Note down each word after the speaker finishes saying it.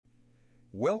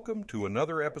Welcome to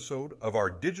another episode of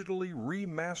our digitally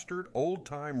remastered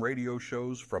old-time radio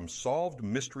shows from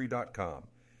SolvedMystery.com.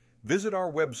 Visit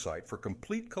our website for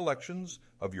complete collections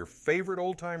of your favorite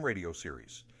old-time radio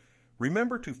series.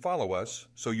 Remember to follow us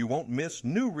so you won't miss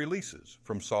new releases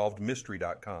from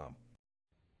SolvedMystery.com.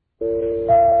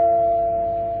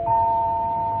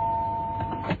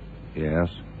 Yes?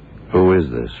 Who is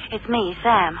this? It's me,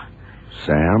 Sam.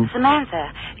 Sam?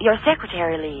 Samantha, your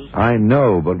secretary, Lee. I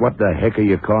know, but what the heck are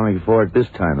you calling for at this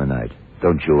time of night?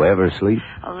 Don't you ever sleep?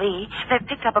 Oh, Lee, they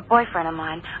picked up a boyfriend of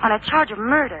mine on a charge of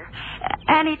murder,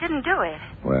 and he didn't do it.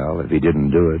 Well, if he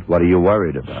didn't do it, what are you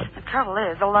worried about? The trouble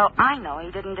is, although I know he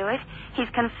didn't do it, he's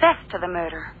confessed to the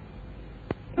murder.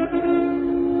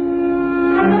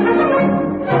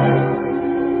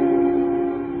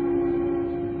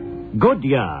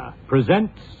 Goodyear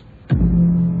presents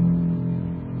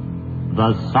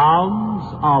The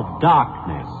Sounds of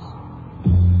Darkness.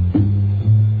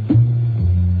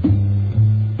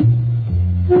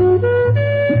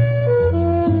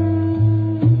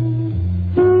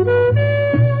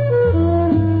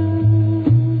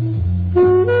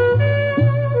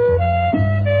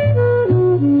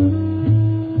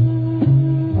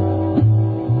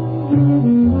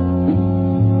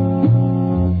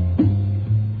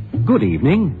 Good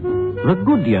evening. The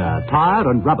Goodyear Tire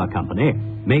and Rubber Company,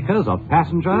 makers of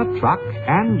passenger, truck,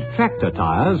 and tractor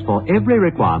tires for every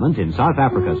requirement in South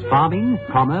Africa's farming,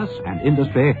 commerce, and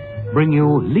industry, bring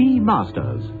you Lee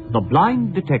Masters, the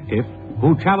blind detective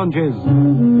who challenges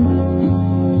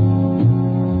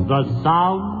the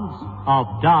sounds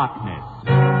of darkness.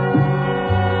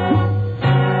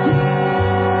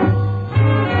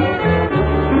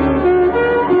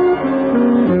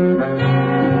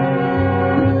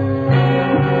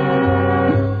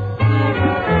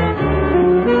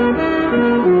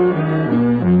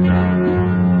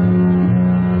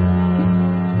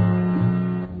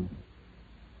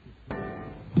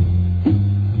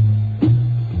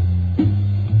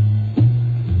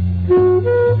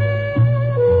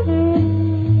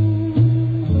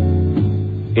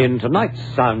 In tonight's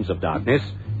Sounds of Darkness,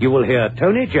 you will hear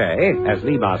Tony Jay as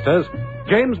Lee Masters,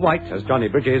 James White as Johnny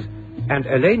Bridges, and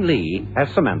Elaine Lee as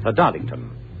Samantha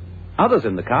Darlington. Others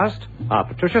in the cast are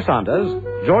Patricia Sanders,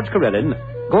 George Carellin,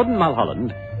 Gordon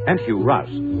Mulholland, and Hugh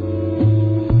Rouse.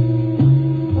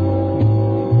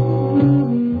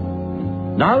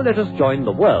 Now let us join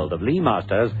the world of Lee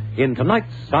Masters in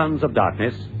tonight's Sounds of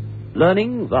Darkness,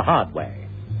 learning the hard way.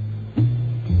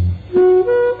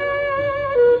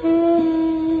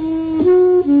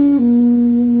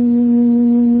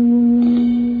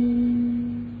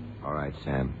 All right,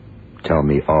 Sam. Tell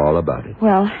me all about it.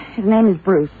 Well, his name is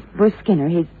Bruce Skinner.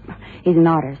 He's an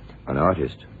artist. An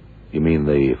artist? You mean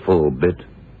the full bit?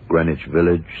 Greenwich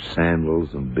Village,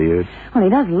 sandals and beard? Well, he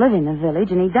does live in the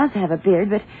village, and he does have a beard,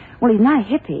 but, well, he's not a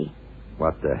hippie.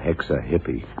 What the heck's a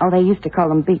hippie? Oh, they used to call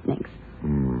them beatniks.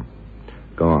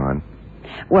 Go on.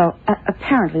 Well,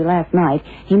 apparently last night,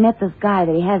 he met this guy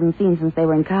that he hasn't seen since they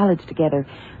were in college together.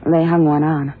 They hung one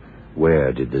on.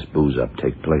 Where did this booze-up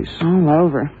take place? All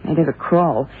over. They did a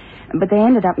crawl. But they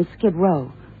ended up in Skid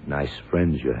Row. Nice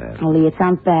friends you have. Oh, Lee, it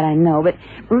sounds bad, I know, but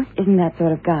Bruce isn't that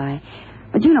sort of guy.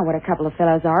 But you know what a couple of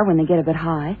fellows are when they get a bit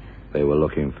high. They were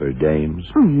looking for dames?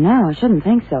 Oh, no, I shouldn't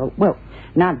think so. Well,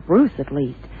 not Bruce, at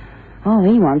least. All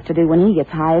he wants to do when he gets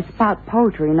high is spout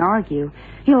poetry and argue.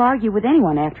 He'll argue with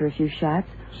anyone after a few shots.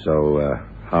 So,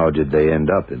 how did they end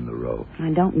up in the row?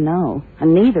 I don't know.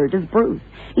 And neither does Bruce.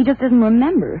 He just doesn't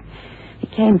remember. He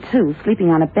came to, sleeping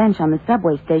on a bench on the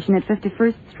subway station at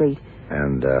 51st Street.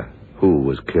 And, who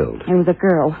was killed? It was a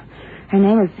girl. Her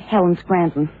name is Helen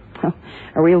Scranton.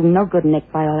 A real no-good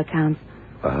Nick, by all accounts.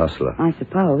 A hustler? I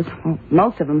suppose. Well,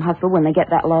 most of them hustle when they get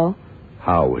that low.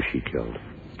 How was she killed?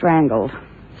 Strangled.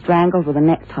 Strangled with a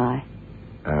necktie.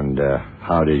 And,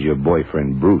 how did your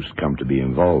boyfriend Bruce come to be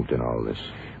involved in all this?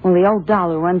 Well, the old doll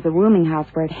who runs the rooming house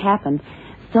where it happened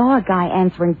saw a guy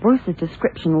answering Bruce's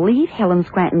description leave Helen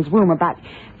Scranton's room about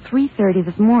 3:30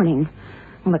 this morning.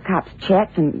 Well, the cops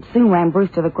checked and soon ran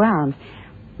Bruce to the ground.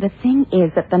 The thing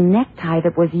is that the necktie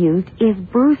that was used is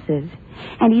Bruce's.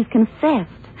 And he's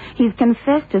confessed. He's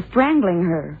confessed to strangling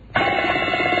her.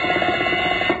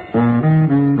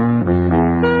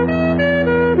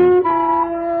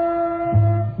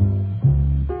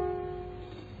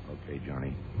 Okay,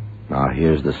 Johnny. Now,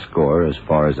 here's the score as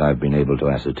far as I've been able to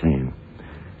ascertain.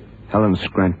 Helen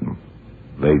Scranton,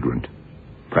 vagrant.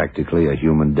 Practically a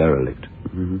human derelict.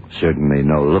 Certainly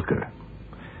no looker.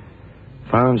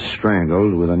 Found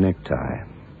strangled with a necktie.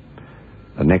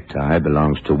 The necktie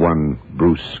belongs to one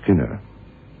Bruce Skinner.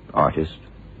 Artist,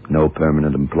 no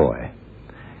permanent employ.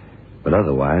 But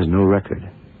otherwise, no record.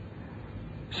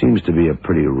 Seems to be a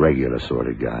pretty regular sort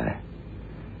of guy.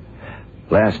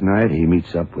 Last night, he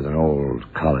meets up with an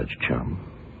old college chum.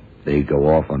 They go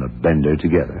off on a bender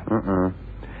together.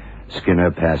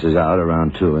 Skinner passes out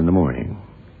around 2 a.m.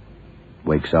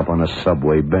 Wakes up on a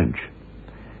subway bench.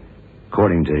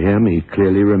 According to him, he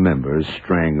clearly remembers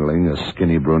strangling a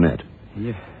skinny brunette.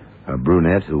 Yeah. A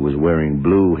brunette who was wearing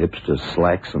blue hipster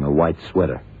slacks and a white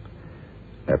sweater.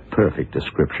 A perfect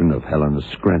description of Helen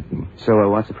Scranton. So,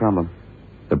 what's the problem?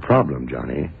 The problem,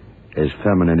 Johnny, is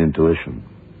feminine intuition.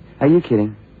 Are you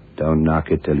kidding? Don't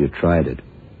knock it till you've tried it.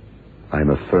 I'm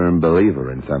a firm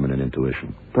believer in feminine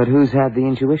intuition. But who's had the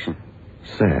intuition?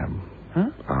 Sam. Huh?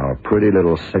 Our pretty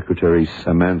little secretary,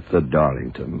 Samantha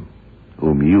Darlington,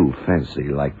 whom you fancy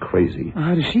like crazy.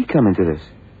 How does she come into this?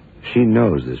 She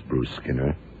knows this Bruce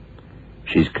Skinner.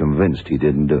 She's convinced he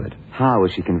didn't do it. How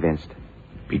is she convinced?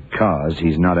 Because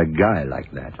he's not a guy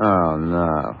like that. Oh,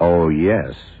 no. Oh,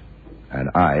 yes. And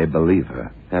I believe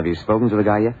her. Have you spoken to the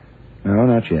guy yet? No,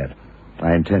 not yet.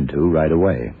 I intend to right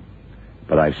away.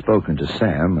 But I've spoken to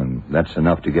Sam, and that's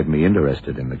enough to get me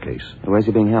interested in the case. Where's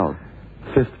he being held?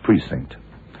 5th Precinct.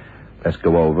 Let's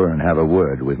go over and have a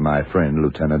word with my friend,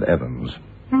 Lieutenant Evans.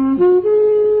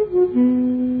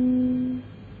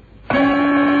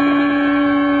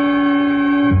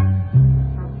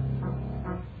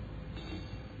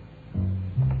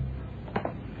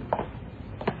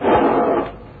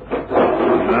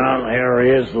 Well, here he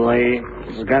is, Lee.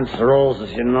 It's against the rules,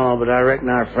 as you know, but I reckon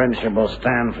our friendship will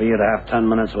stand for you to have 10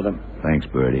 minutes with him. Thanks,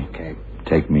 Birdie. Okay.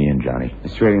 Take me in, Johnny.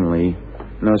 Straight in, Lee.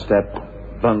 No step.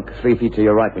 Bunk 3 feet to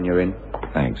your right when you're in.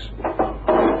 Thanks.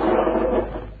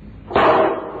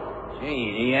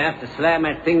 Gee, do you have to slam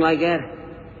that thing like that?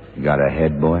 You got a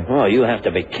head, boy? Oh, you have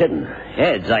to be kidding.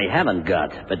 Heads I haven't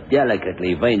got, but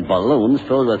delicately veined balloons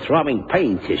filled with throbbing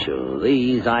pain tissue.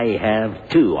 These I have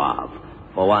 2 of.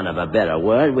 For want of a better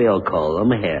word, we'll call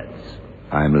them heads.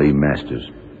 I'm Lee Masters.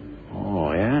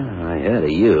 Oh, yeah? I heard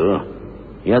of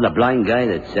you. You're the blind guy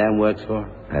that Sam works for?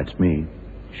 That's me.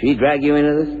 She drag you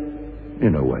into this?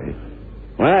 In a way.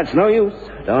 Well, that's no use.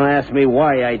 Don't ask me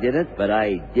why I did it, but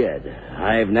I did.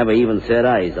 I've never even set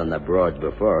eyes on the broad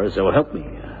before, so help me.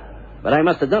 But I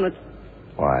must have done it.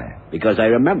 Why? Because I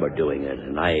remember doing it,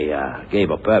 and I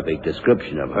gave a perfect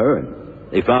description of her,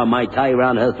 and they found my tie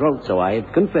around her throat, so I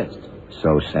have confessed.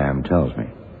 So Sam tells me.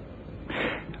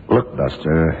 Look,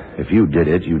 Buster, if you did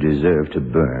it, you deserve to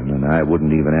burn, and I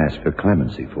wouldn't even ask for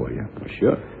clemency for you.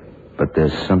 Sure. But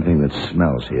there's something that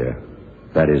smells here.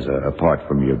 That is, apart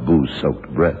from your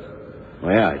booze-soaked breath.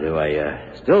 Well, yeah, do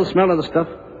I still smell of the stuff?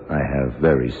 I have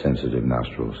very sensitive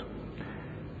nostrils.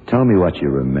 Tell me what you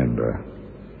remember.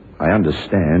 I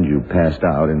understand you passed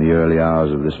out in the early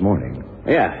hours of this morning.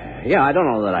 Yeah, I don't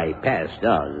know that I passed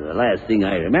out. The last thing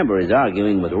I remember is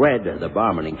arguing with Red, the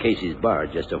barman in Casey's bar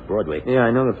just off Broadway. Yeah,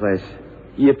 I know the place.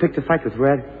 You picked a fight with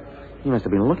Red? He must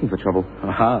have been looking for trouble.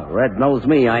 Red knows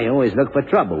me. I always look for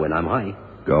trouble when I'm high.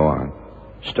 Go on.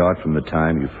 Start from the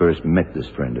time you first met this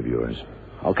friend of yours.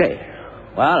 Okay.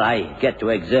 Well, I get to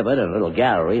exhibit at a little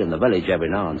gallery in the village every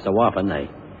now and so often.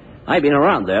 I've been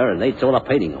around there, and they sold a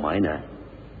painting of mine.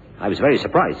 I was very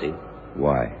surprised, see?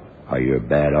 Why? Are you a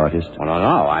bad artist? Oh,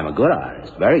 no, I'm a good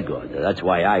artist. Very good. That's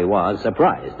why I was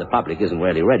surprised. The public isn't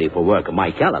really ready for work of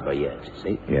my caliber yet, you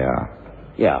see? Yeah.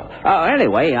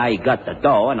 Anyway, I got the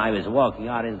dough, and I was walking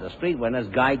out into the street when this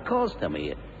guy calls to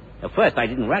me. At first, I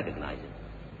didn't recognize it.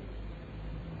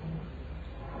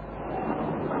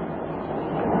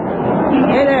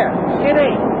 Hey there,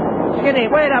 Skinny,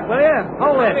 wait up, will you?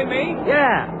 Hold it. Me?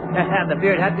 Yeah. The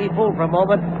beard had me fooled for a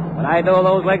moment, but I know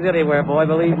those legs anywhere, boy,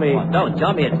 believe me. Oh, don't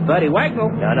tell me it's Bertie Wagner.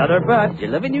 Another Bert. You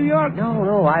live in New York?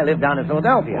 No, I live down in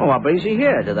Philadelphia. Oh, what brings you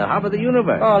here, to the hub of the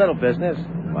universe? Oh, a little business.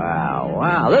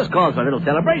 Wow. This calls for a little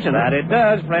celebration. That it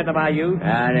does, friend of my youth.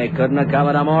 And it couldn't have come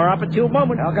at a more opportune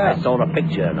moment. Okay. I sold a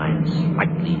picture, and I'm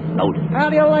slightly loaded. How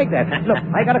do you like that? Look,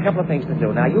 I got a couple of things to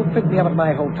do. Now, you pick me up at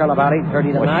my hotel about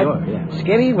 8:30 tonight. Sure, yeah.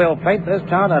 Skinny will paint this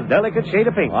town a delicate shade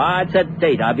of pink. What's a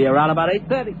date? I'll be around about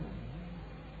 8:30.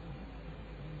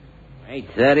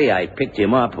 8:30, I picked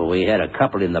him up, and we had a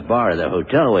couple in the bar of the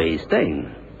hotel where he's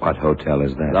staying. What hotel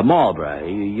is that? The Marlborough.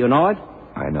 You know it?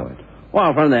 I know it.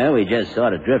 Well, from there, we just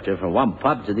sort of drifted from one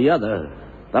pub to the other.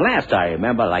 The last I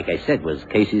remember, like I said, was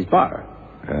Casey's bar.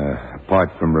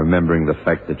 Apart from remembering the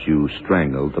fact that you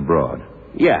strangled the broad.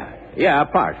 Yeah,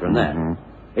 apart from that.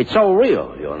 It's so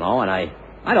real, you know, and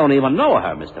I don't even know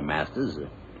her, Mr. Masters. Do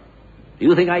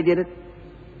you think I did it?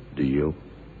 Do you?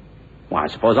 Well, I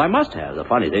suppose I must have. The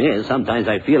funny thing is, sometimes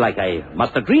I feel like I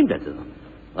must have dreamed it.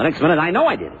 The next minute, I know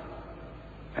I did it.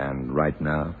 And right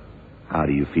now, how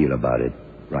do you feel about it?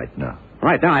 right now.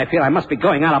 Right now, I feel I must be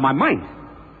going out of my mind.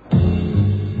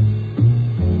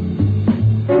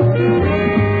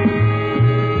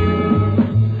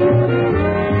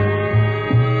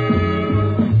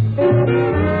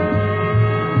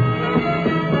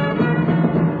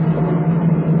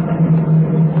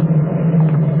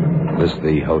 This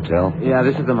the hotel? Yeah,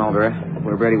 this is the Mulberry,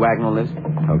 where Brady Wagnall lives.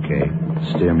 Okay.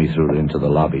 Steer me through into the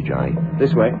lobby, Johnny.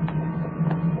 This way.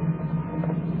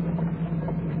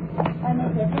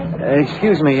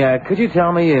 Excuse me, could you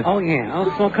tell me if... Oh,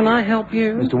 yeah. So can I help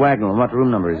you? Mr. Wagnall, what room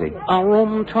number is he?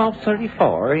 Room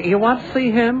 1234. You want to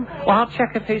see him? Well, I'll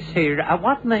check if he's here.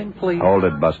 What name, please? Hold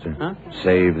it, Buster. Huh?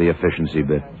 Save the efficiency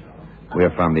bit.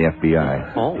 We're from the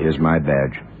FBI. Oh. Here's my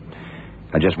badge.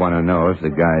 I just want to know if the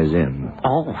guy's in.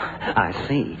 Oh, I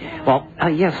see. Well,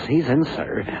 yes, he's in,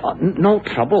 sir. No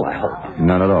trouble, I hope.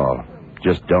 None at all.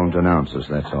 Just don't announce us,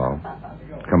 that's all.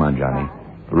 Come on, Johnny.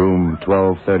 Room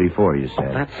 1234, you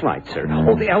said. That's right, sir.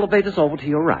 Oh, the elevator's over to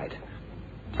your right.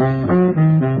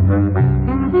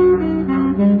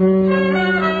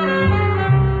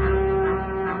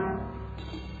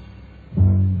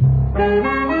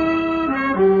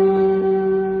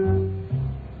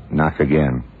 Knock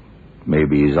again.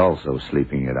 Maybe he's also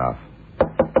sleeping it off.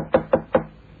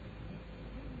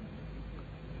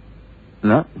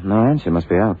 No answer. Must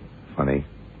be out. Funny.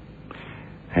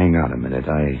 Hang on a minute.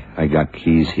 I got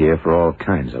keys here for all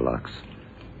kinds of locks.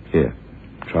 Here,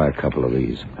 try a couple of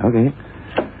these. Okay.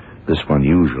 This one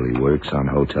usually works on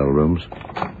hotel rooms.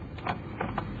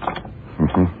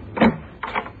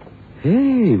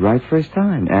 Hey, right first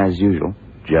time, as usual.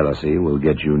 Jealousy will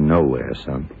get you nowhere,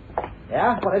 son.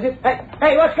 Yeah? What is it?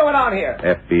 Hey, what's going on here?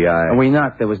 FBI. We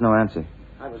knocked. There was no answer.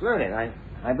 I was learning.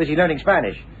 I'm busy learning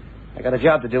Spanish. I got a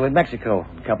job to do in Mexico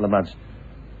in a couple of months.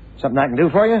 Something I can do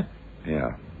for you?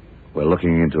 Yeah. We're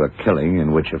looking into a killing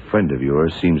in which a friend of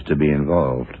yours seems to be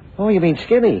involved. Oh, you mean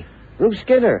Skinny? Ruth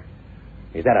Skinner.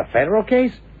 Is that a federal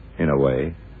case? In a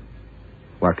way.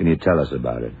 What can you tell us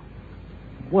about it?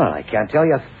 Well, I can't tell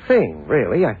you a thing,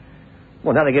 really.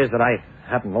 Nothing is that I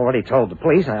haven't already told the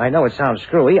police. I know it sounds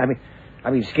screwy. I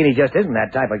mean, Skinny just isn't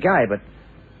that type of guy, but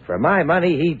for my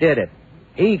money, he did it.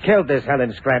 He killed this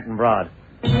Helen Scranton broad.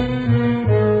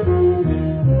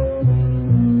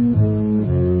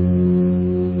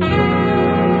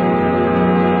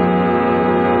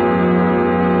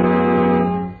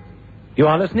 You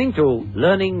are listening to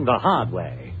Learning the Hard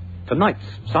Way. Tonight's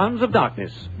Sounds of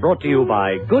Darkness, brought to you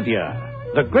by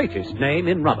Goodyear, the greatest name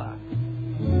in rubber.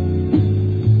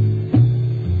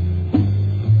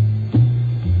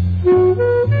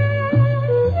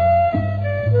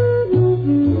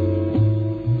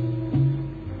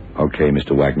 Okay,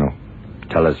 Mr. Wagnall.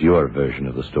 Tell us your version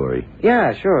of the story.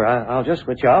 Yeah, sure. I'll just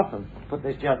switch off and put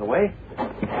this junk away.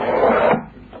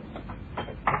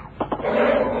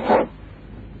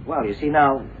 Well, you see,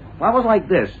 now, what was like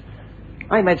this?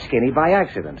 I met Skinny by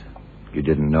accident. You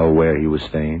didn't know where he was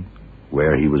staying?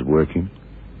 Where he was working?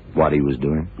 What he was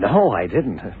doing? No, I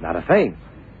didn't. Not a thing.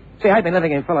 See, I've been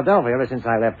living in Philadelphia ever since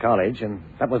I left college, and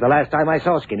that was the last time I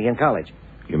saw Skinny in college.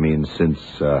 You mean since,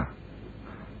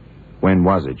 when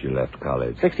was it you left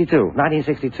college?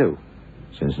 1962.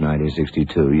 Since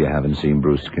 1962, you haven't seen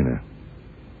Bruce Skinner.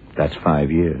 That's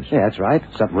 5 years. Yeah, that's right.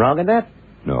 Something wrong in that?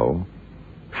 No.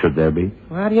 Should there be?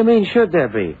 Well, how do you mean, should there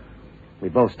be? We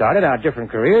both started our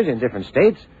different careers in different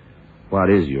states. What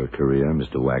is your career,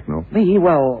 Mr. Wagnall? Me?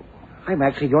 Well, I'm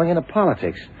actually going into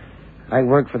politics. I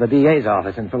work for the DA's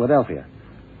office in Philadelphia.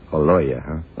 A lawyer,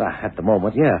 huh? Well, at the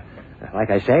moment, yeah. Like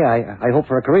I say, I hope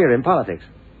for a career in politics.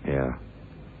 Yeah.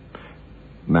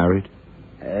 Married?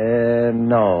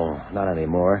 No, not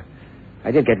anymore.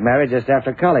 I did get married just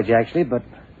after college, actually, but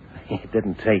it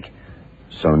didn't take.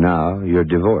 So now you're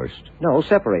divorced? No,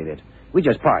 separated. We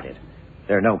just parted.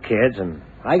 There are no kids, and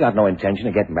I got no intention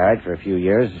of getting married for a few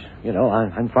years. You know,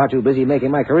 I'm far too busy making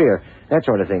my career, that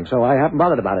sort of thing, so I haven't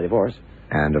bothered about a divorce.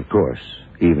 And, of course,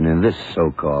 even in this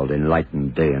so-called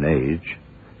enlightened day and age,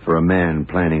 for a man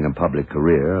planning a public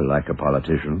career like a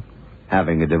politician,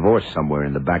 having a divorce somewhere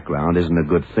in the background isn't a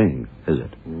good thing, is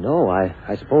it? No,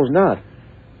 I suppose not.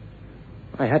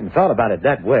 I hadn't thought about it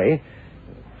that way.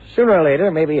 Sooner or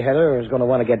later, maybe Heather is going to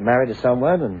want to get married to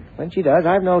someone, and when she does,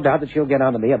 I've no doubt that she'll get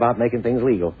on to me about making things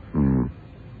legal.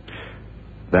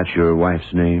 That's your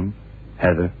wife's name?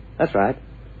 Heather? That's right.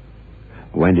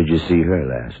 When did you see her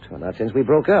last? Well, not since we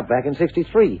broke up, back in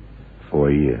 1963.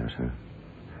 4 years, huh?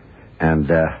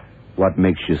 And, what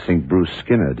makes you think Bruce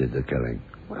Skinner did the killing?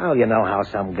 Well, you know how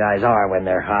some guys are when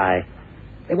they're high.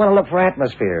 They want to look for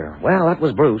atmosphere. Well, that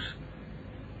was Bruce.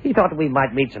 He thought that we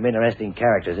might meet some interesting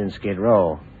characters in Skid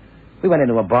Row. We went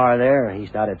into a bar there, and he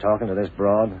started talking to this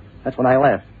broad. That's when I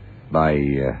left. By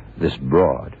this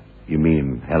broad, you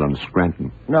mean Helen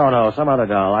Scranton? No, some other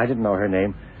doll. I didn't know her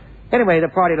name. Anyway, the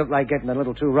party looked like getting a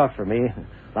little too rough for me.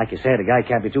 Like you said, a guy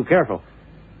can't be too careful.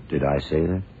 Did I say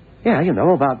that? Yeah, you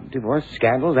know, about divorce,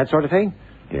 scandals, that sort of thing.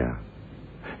 Yeah,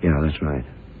 that's right.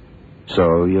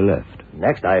 So you left.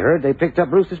 Next I heard, they picked up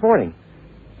Bruce this morning.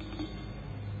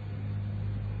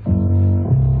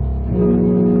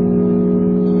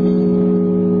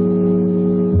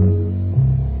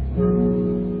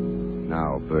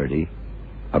 Now, Bertie,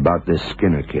 about this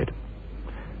Skinner kid.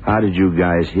 How did you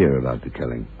guys hear about the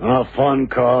killing? A phone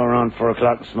call around 4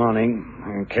 o'clock this morning.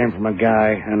 It came from a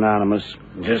guy, anonymous.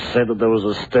 Just said that there was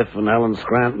a stiff in Helen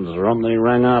Scranton's room that he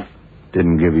rang off.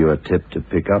 Didn't give you a tip to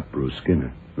pick up Bruce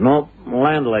Skinner? Nope.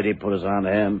 Landlady put us on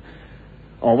to him.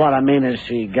 Oh, what I mean is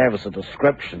she gave us a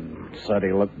description. Said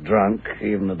he looked drunk,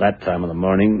 even at that time of the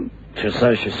morning. She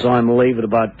says she saw him leave at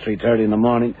about 3:30 in the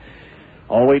morning.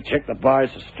 Oh, we checked the bars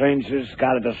for strangers,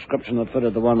 got a description that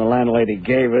fitted the one the landlady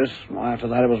gave us. Well, after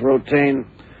that, it was routine.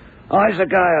 Oh, he's a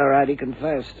guy, all right, he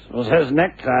confessed. It was his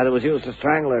necktie that was used to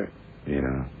strangle her.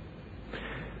 Yeah.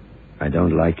 I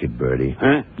don't like it, Bertie.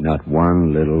 Huh? Not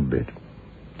one little bit.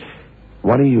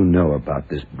 What do you know about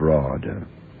this broad,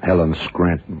 Helen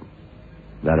Scranton?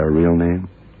 That her real name?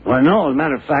 Well, no, as a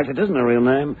matter of fact, it isn't her real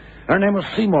name. Her name was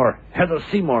Seymour, Heather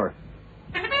Seymour.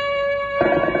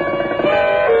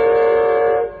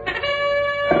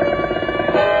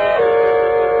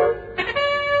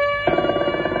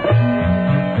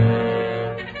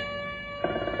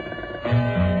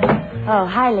 Oh,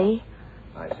 hi, Lee.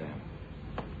 Hi, Sam.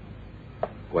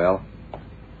 Well,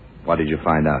 what did you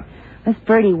find out? This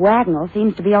Bertie Wagnall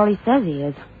seems to be all he says he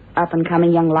is.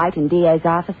 Up-and-coming young light in DA's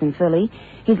office in Philly.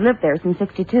 He's lived there since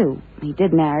 62. He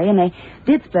did marry, and they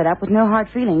did split up with no hard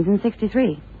feelings in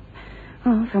 63.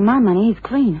 Oh, for my money, he's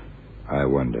clean. I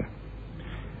wonder.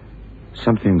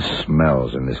 Something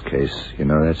smells in this case. You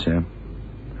know that, Sam?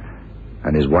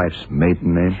 And his wife's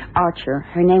maiden name? Archer.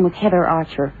 Her name was Heather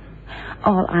Archer.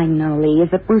 All I know, Lee,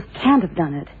 is that Bruce can't have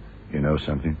done it. You know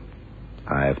something?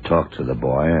 I've talked to the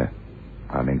boy.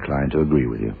 I'm inclined to agree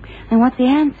with you. And what's the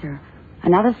answer?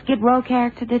 Another Skid Row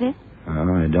character did it?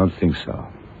 Oh, I don't think so.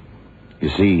 You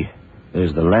see,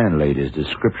 there's the landlady's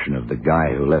description of the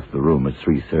guy who left the room at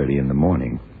 3:30 in the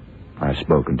morning. I've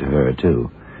spoken to her, too.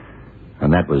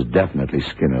 And that was definitely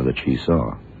Skinner that she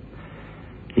saw.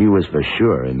 He was for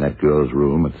sure in that girl's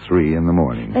room at 3 in the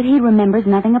morning. But he remembers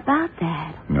nothing about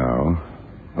that. No.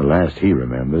 The last he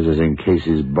remembers is in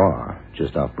Casey's bar,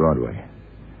 just off Broadway.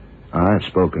 I've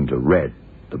spoken to Red,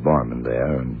 the barman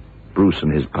there, and Bruce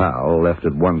and his pal left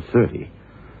at 1:30.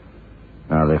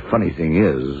 Now, the funny thing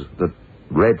is that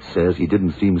Red says he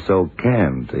didn't seem so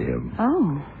canned to him.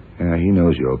 Oh. Yeah, he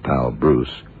knows your pal,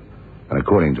 Bruce. And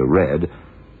according to Red,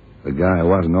 the guy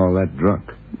wasn't all that drunk.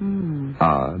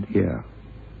 Odd, yeah,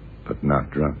 but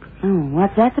not drunk. Oh,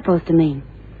 what's that supposed to mean?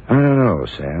 I don't know,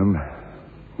 Sam.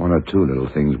 One or two little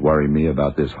things worry me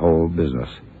about this whole business.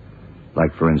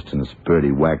 Like, for instance,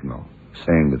 Bertie Wagnall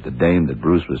saying that the dame that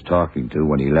Bruce was talking to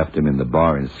when he left him in the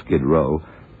bar in Skid Row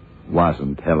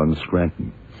wasn't Helen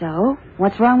Scranton. So?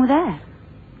 What's wrong with that?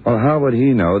 Well, how would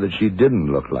he know that she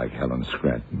didn't look like Helen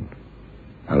Scranton?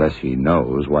 Unless he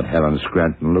knows what Helen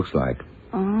Scranton looks like.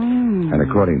 Oh. And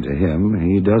according to him,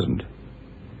 he doesn't.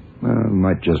 Well, it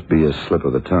might just be a slip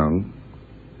of the tongue.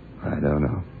 I don't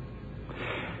know.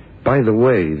 By the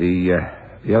way,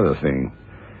 the other thing.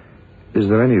 Is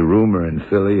there any rumor in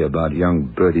Philly about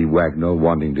young Bertie Wagnall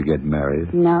wanting to get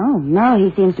married? No.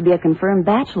 He seems to be a confirmed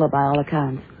bachelor by all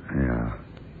accounts. Yeah.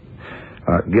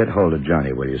 Get hold of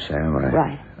Johnny, will you, Sam?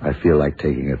 Right. I feel like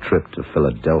taking a trip to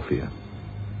Philadelphia.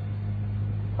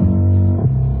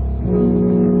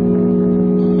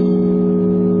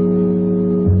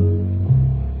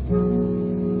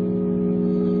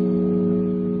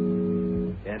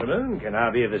 Gentlemen, can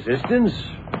I be of assistance?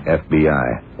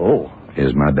 FBI. Oh.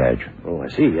 Here's my badge. Oh, I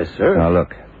see. Yes, sir. Now,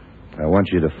 look. I want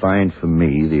you to find for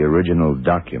me the original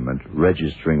document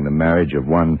registering the marriage of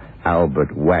one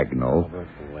Albert Wagnall,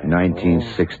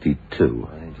 1962.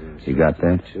 You got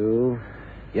that?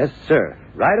 Yes, sir.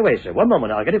 Right away, sir. One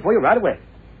moment. I'll get it for you right away.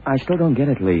 I still don't get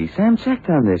it, Lee. Sam checked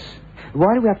on this.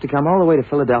 Why do we have to come all the way to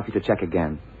Philadelphia to check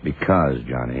again? Because,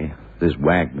 Johnny, this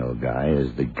Wagnall guy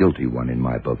is the guilty one in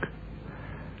my book.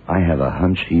 I have a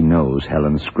hunch he knows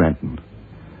Helen Scranton.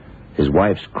 His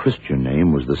wife's Christian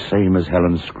name was the same as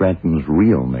Helen Scranton's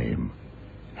real name,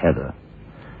 Heather.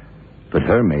 But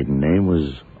her maiden name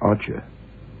was Archer.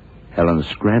 Helen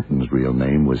Scranton's real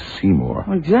name was Seymour.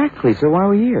 Well, exactly. So why are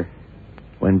we here?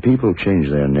 When people change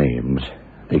their names,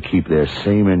 they keep their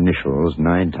same initials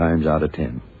 9 times out of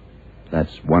 10.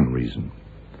 That's one reason.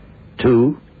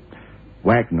 2,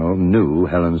 Wagnall knew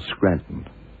Helen Scranton.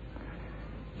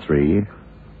 3,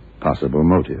 possible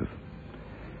motive.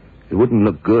 It wouldn't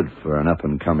look good for an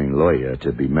up-and-coming lawyer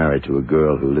to be married to a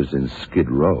girl who lives in Skid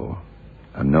Row.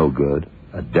 A no-good,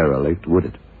 a derelict, would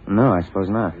it? No, I suppose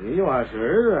not. Here you are,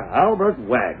 sir. Albert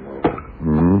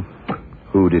Wagnall.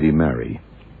 Who did he marry?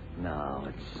 Now,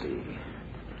 let's see.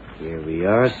 Here we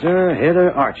are, sir.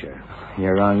 Heather Archer.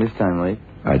 You're wrong this time, Lee.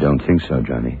 I don't think so,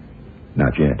 Johnny.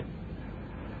 Not yet.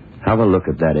 Have a look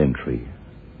at that entry.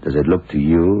 Does it look to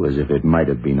you as if it might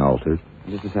have been altered?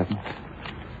 Just a second.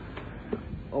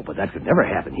 Oh, but that could never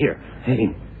happen here. Hey,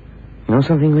 you know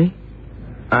something, Lee?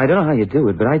 I don't know how you do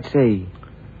it, but I'd say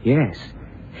yes.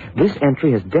 This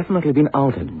entry has definitely been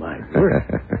altered. My word.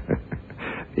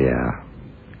 Yeah.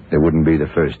 It wouldn't be the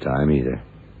first time either.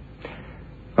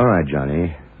 All right,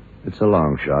 Johnny. It's a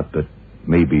long shot, but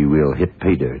maybe we'll hit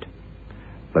pay dirt.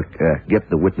 Look, get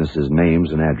the witnesses'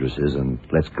 names and addresses, and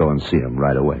let's go and see them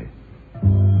right away.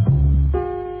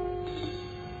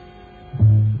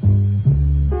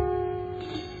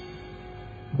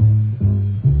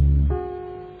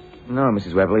 No,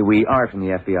 Mrs. Webley, we are from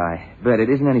the FBI, but it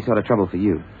isn't any sort of trouble for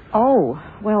you. Oh,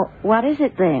 well, what is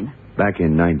it then? Back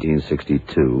in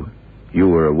 1962, you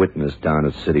were a witness down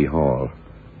at City Hall.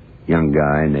 Young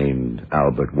guy named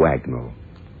Albert Wagnall,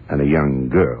 and a young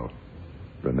girl.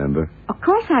 Remember? Of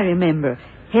course I remember.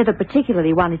 Heather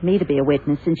particularly wanted me to be a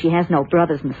witness since she has no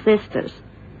brothers and sisters.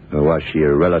 Was she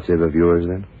a relative of yours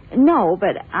then? No,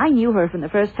 but I knew her from the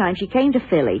first time she came to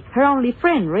Philly. Her only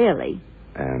friend, really.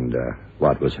 And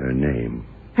what was her name?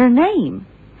 Her name?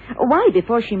 Why,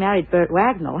 before she married Bert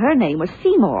Wagnall, her name was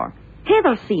Seymour.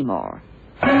 Heather Seymour.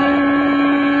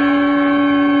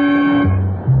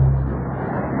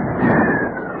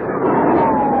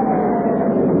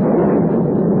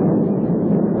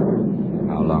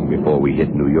 How long before we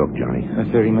hit New York, Johnny?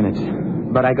 30 minutes.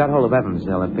 But I got hold of Evans.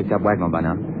 They'll have picked up Wagnall by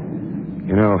now.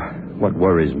 You know, what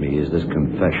worries me is this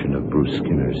confession of Bruce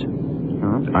Skinner's.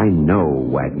 Huh? I know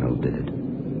Wagnall did it.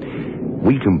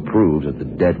 We can prove that the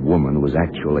dead woman was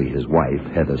actually his wife,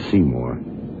 Heather Seymour,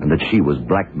 and that she was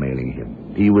blackmailing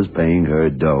him. He was paying her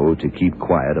dough to keep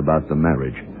quiet about the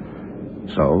marriage.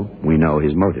 So, we know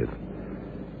his motive.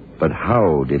 But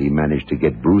how did he manage to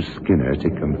get Bruce Skinner to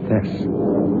confess?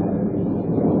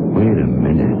 Wait a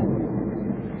minute.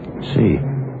 See,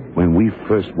 when we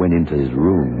first went into his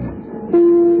room...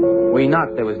 We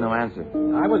knocked. There was no answer.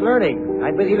 I was learning.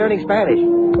 I'm busy learning Spanish.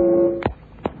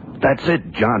 That's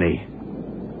it, Johnny.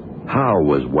 How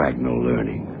was Wagnall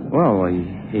learning? Well,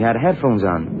 he had headphones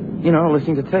on. You know,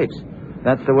 listening to tapes.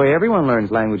 That's the way everyone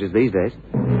learns languages these days.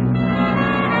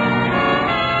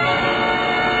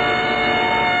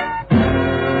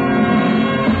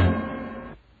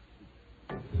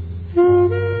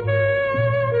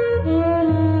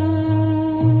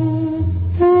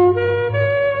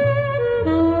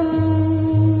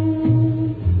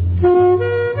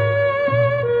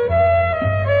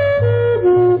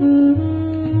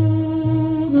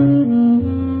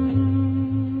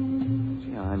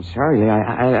 Sorry,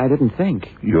 I didn't think.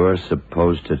 You're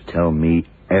supposed to tell me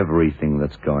everything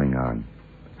that's going on.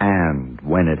 And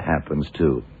when it happens,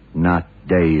 too. Not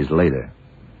days later.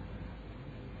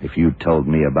 If you told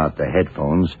me about the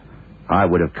headphones, I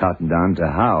would have cottoned on to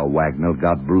how Wagnall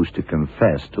got Bruce to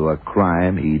confess to a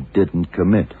crime he didn't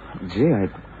commit. Gee, I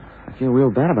feel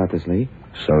real bad about this, Lee.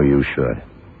 So you should.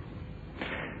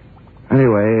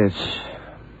 Anyway,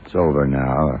 it's over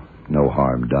now. No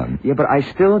harm done. Yeah, but I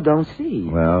still don't see.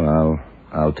 Well,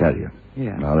 I'll tell you.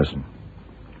 Yeah. Now, listen.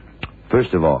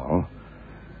 First of all,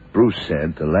 Bruce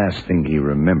said the last thing he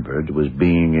remembered was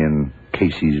being in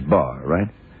Casey's bar, right?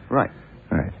 Right.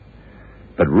 Right.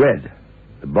 But Red,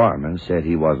 the barman, said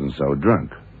he wasn't so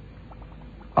drunk.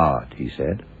 Odd, he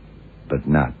said, but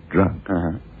not drunk.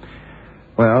 Uh-huh.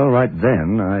 Well, right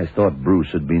then, I thought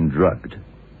Bruce had been drugged.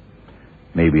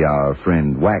 Maybe our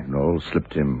friend Wagnall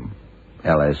slipped him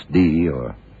LSD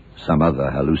or some other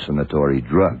hallucinatory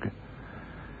drug.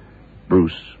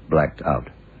 Bruce blacked out.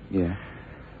 Yeah.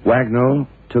 Wagnall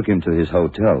took him to his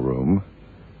hotel room,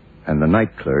 and the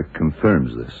night clerk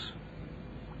confirms this.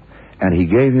 And he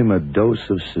gave him a dose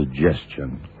of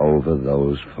suggestion over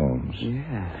those phones.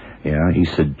 Yeah. Yeah, he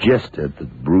suggested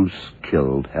that Bruce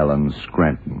killed Helen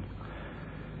Scranton.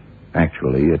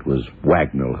 Actually, it was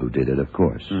Wagnall who did it, of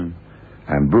course. Mm.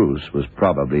 And Bruce was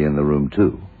probably in the room,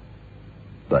 too.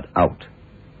 But out.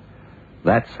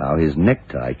 That's how his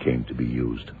necktie came to be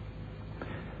used.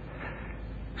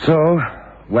 So,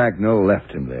 Wagnall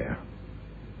left him there.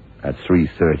 At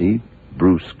 3:30,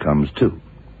 Bruce comes to.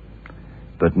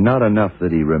 But not enough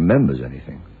that he remembers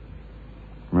anything.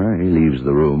 Well, he leaves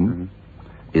the room,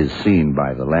 is seen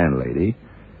by the landlady,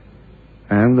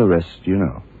 and the rest you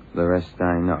know. The rest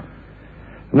I know.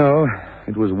 No,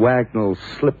 it was Wagnall's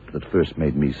slip that first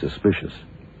made me suspicious.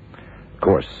 Of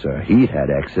course, he'd had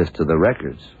access to the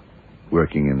records,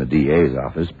 working in the DA's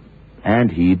office,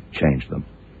 and he'd changed them.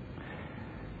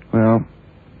 Well,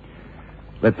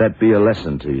 let that be a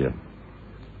lesson to you.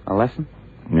 A lesson?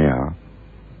 Yeah.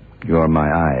 You're my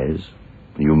eyes.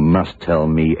 You must tell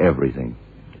me everything,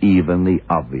 even the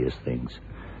obvious things.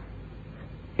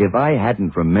 If I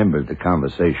hadn't remembered the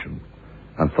conversation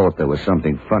and thought there was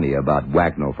something funny about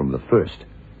Wagnall from the first,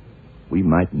 we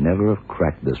might never have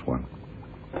cracked this one.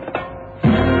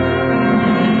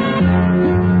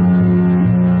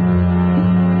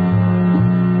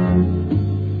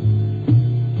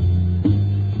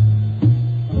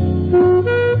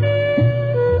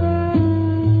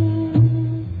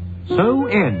 So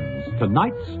ends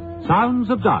tonight's Sounds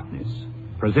of Darkness,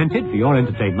 presented for your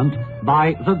entertainment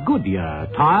by the Goodyear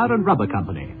Tire and Rubber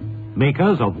Company,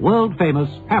 makers of world-famous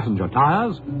passenger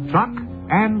tires, truck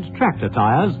and tractor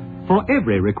tires for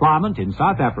every requirement in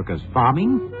South Africa's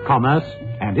farming, commerce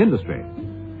and industry.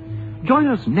 Join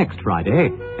us next Friday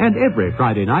and every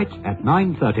Friday night at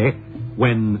 9:30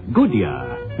 when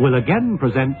Goodyear will again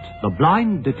present the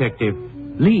blind detective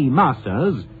Lee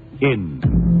Masters in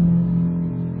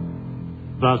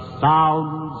The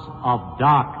Sounds of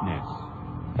Darkness.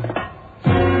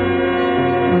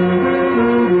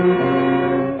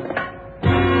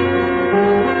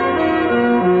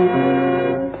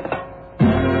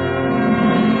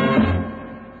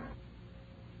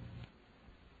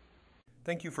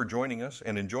 Thank you for joining us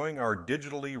and enjoying our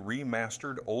digitally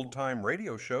remastered old-time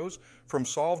radio shows from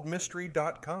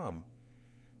SolvedMystery.com.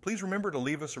 Please remember to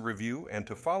leave us a review and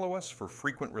to follow us for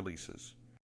frequent releases.